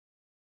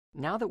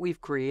Now that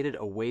we've created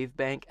a wave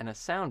bank and a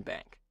sound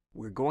bank,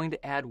 we're going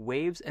to add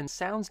waves and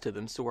sounds to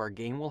them so our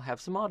game will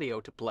have some audio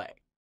to play.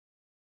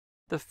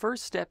 The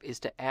first step is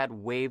to add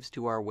waves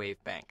to our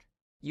wave bank.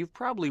 You've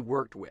probably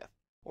worked with,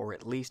 or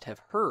at least have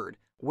heard,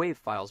 wave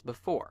files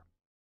before.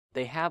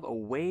 They have a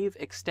wave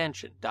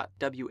extension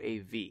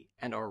 .wav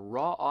and are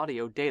raw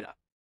audio data.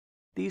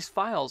 These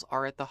files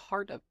are at the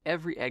heart of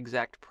every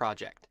Exact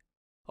project.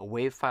 A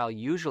wave file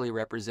usually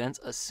represents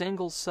a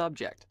single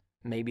subject,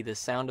 maybe the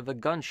sound of a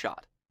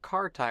gunshot,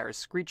 car tires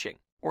screeching,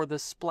 or the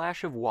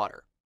splash of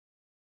water.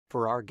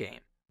 For our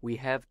game, we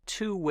have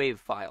two wave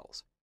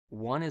files.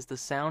 One is the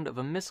sound of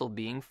a missile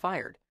being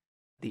fired.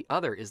 The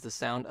other is the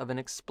sound of an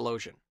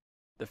explosion.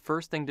 The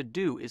first thing to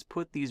do is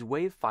put these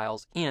wave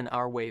files in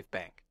our wave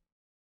bank.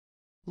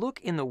 Look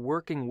in the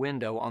working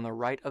window on the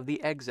right of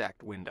the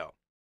Exact window.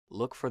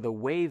 Look for the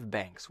Wave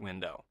Banks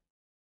window.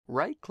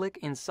 Right-click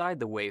inside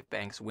the Wave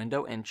Banks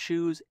window and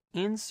choose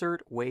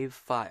Insert Wave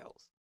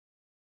Files.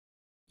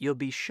 You'll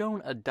be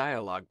shown a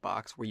dialog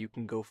box where you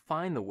can go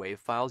find the wave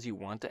files you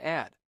want to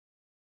add.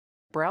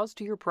 Browse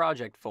to your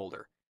project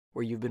folder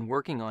where you've been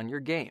working on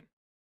your game,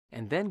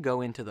 and then go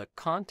into the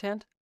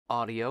Content,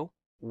 Audio,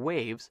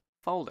 Waves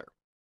folder.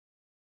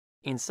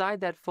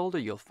 Inside that folder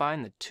you'll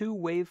find the two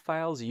wave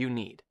files you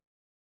need.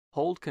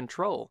 Hold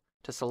Ctrl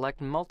to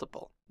select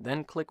multiple,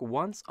 then click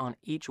once on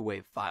each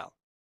wave file.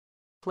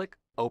 Click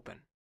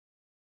Open.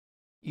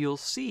 You'll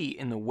see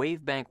in the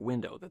WaveBank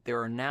window that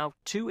there are now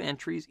two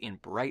entries in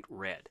bright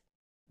red.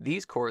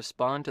 These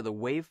correspond to the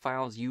wave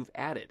files you've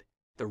added.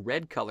 The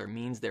red color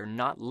means they're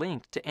not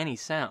linked to any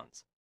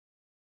sounds.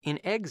 In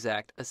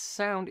Exact, a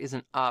sound is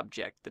an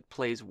object that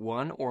plays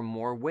one or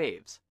more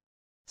waves.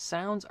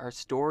 Sounds are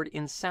stored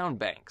in sound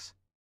banks.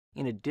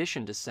 In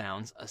addition to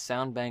sounds, a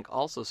sound bank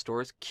also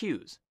stores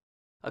cues.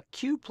 A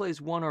cue plays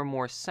one or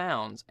more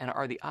sounds and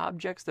are the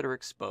objects that are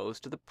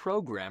exposed to the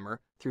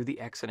programmer through the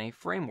XNA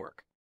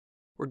framework.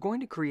 We're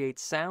going to create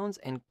sounds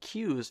and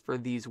cues for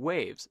these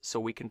waves so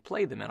we can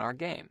play them in our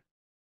game.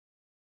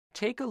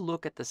 Take a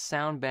look at the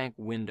sound bank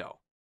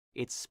window.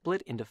 It's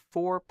split into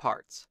four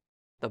parts.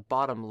 The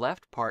bottom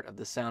left part of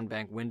the sound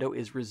bank window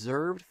is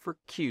reserved for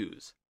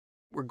cues.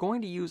 We're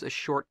going to use a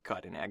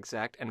shortcut in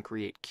Exact and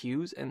create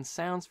cues and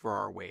sounds for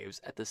our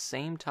waves at the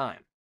same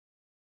time.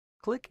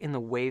 Click in the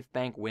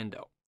WaveBank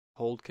window,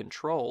 hold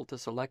Ctrl to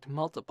select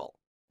multiple,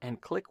 and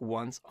click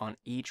once on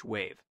each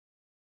wave.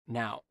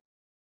 Now,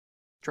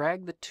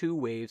 drag the two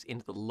waves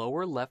into the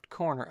lower left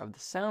corner of the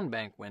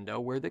SoundBank window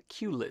where the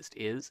cue list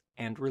is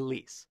and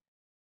release.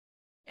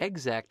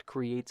 Exact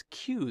creates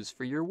cues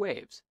for your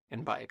waves,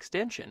 and by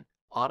extension,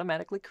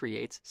 automatically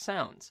creates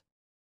sounds.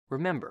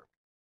 Remember,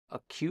 a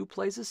cue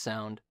plays a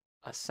sound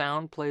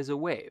plays a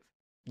wave.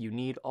 You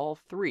need all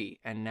three,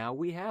 and now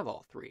we have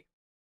all three.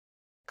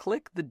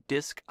 Click the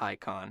disk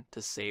icon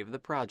to save the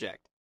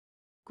project.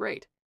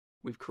 Great,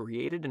 we've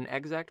created an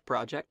Exact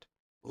project,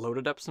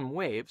 loaded up some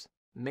waves,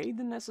 made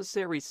the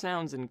necessary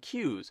sounds and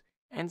cues,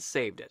 and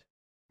saved it.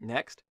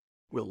 Next,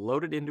 we'll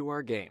load it into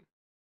our game.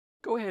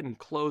 Go ahead and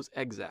close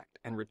Exact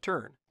and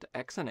return to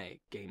XNA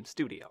Game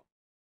Studio.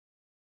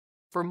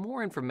 For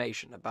more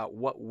information about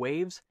what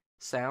waves,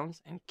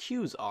 sounds, and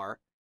cues are,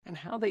 and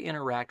how they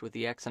interact with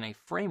the XNA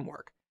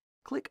framework,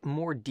 click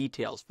More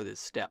Details for this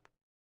step.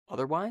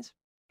 Otherwise,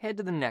 head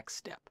to the next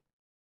step.